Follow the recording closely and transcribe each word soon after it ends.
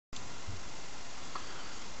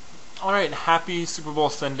Alright, happy Super Bowl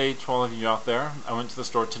Sunday to all of you out there. I went to the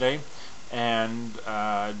store today, and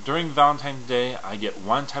during Valentine's Day, I get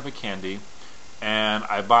one type of candy, and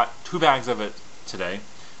I bought 2 bags of it today,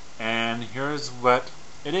 and here's what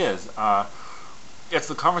it is. It's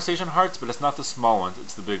the conversation hearts, but it's not the small ones,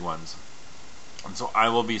 it's the big ones. And so I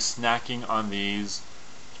will be snacking on these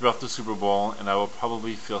throughout the Super Bowl, and I will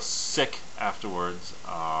probably feel sick afterwards,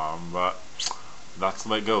 but that's the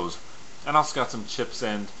way it goes. And I also got some chips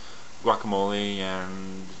and guacamole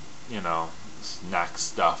and, snack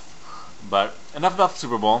stuff. But enough about the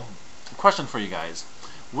Super Bowl. A question for you guys.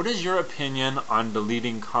 What is your opinion on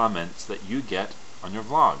deleting comments that you get on your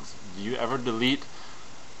vlogs? Do you ever delete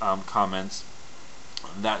comments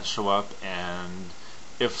that show up, and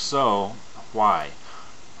if so, why?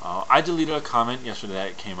 I deleted a comment yesterday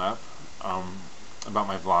that came up about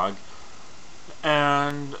my vlog,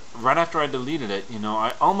 and right after I deleted it,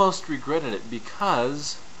 I almost regretted it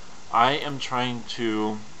because I am trying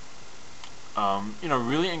to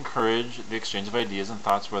really encourage the exchange of ideas and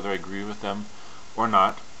thoughts, whether I agree with them or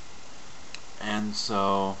not. And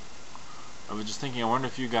so I was just thinking, I wonder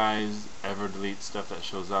if you guys ever delete stuff that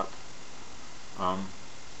shows up on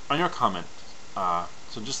your comment.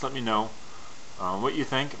 So just let me know what you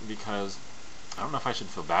think, because I don't know if I should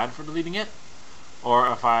feel bad for deleting it or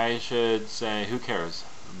if I should say who cares.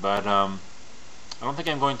 But I don't think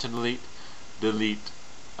I'm going to delete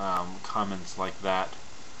comments like that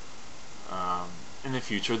in the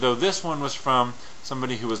future, though this one was from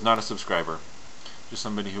somebody who was not a subscriber, just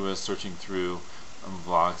somebody who was searching through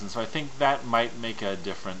vlogs, and so I think that might make a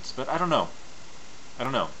difference, but I don't know.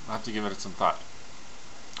 I'll have to give it some thought.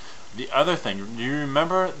 The other thing, do you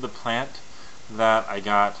remember the plant that I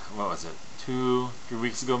got, what was it, 2-3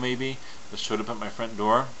 weeks ago maybe, that showed up at my front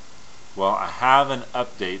door? Well, I have an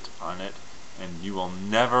update on it, and you will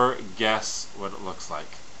never guess what it looks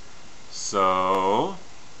like. So,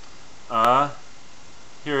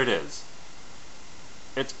 here it is.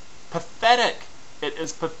 It's pathetic. It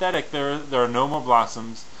is pathetic. There are no more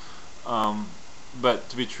blossoms. But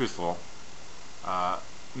to be truthful,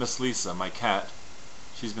 Miss Lisa, my cat,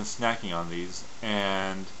 she's been snacking on these,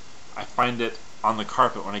 and I find it on the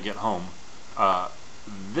carpet when I get home.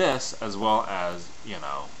 This, as well as,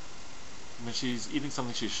 when she's eating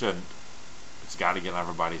something she shouldn't, it's got to get out of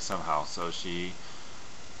her body somehow. So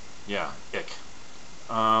ick.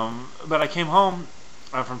 But I came home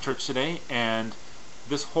from church today, and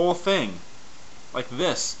this whole thing, like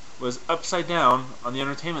this, was upside down on the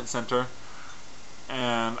entertainment center,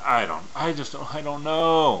 and I don't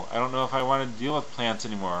know. I don't know if I want to deal with plants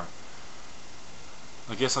anymore.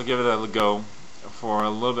 I guess I'll give it a go for a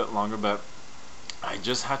little bit longer, but I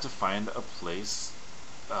just have to find a place,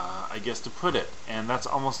 I guess, to put it, and that's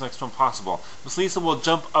almost next to impossible. Miss Lisa will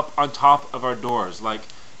jump up on top of our doors, like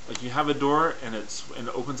you have a door and it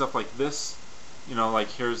opens up like this, like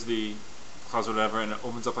here's the closet or whatever, and it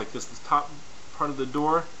opens up like this top part of the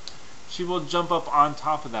door. She will jump up on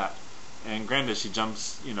top of that, and granted she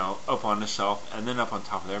jumps up on the shelf and then up on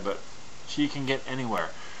top of there, but she can get anywhere.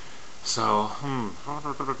 So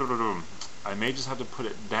I may just have to put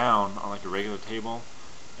it down on like a regular table,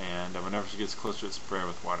 and whenever she gets close to it, spray her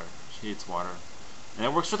with water. She eats water, and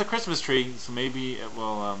it works with the Christmas tree, so maybe it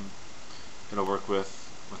will it'll work with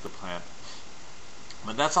the plant.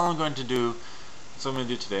 But that's all I'm going to do. That's all I'm going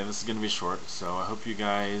to do today. This is going to be short, so I hope you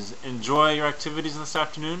guys enjoy your activities this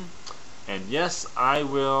afternoon. And yes, I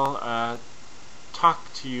will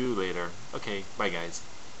talk to you later. Okay, bye guys.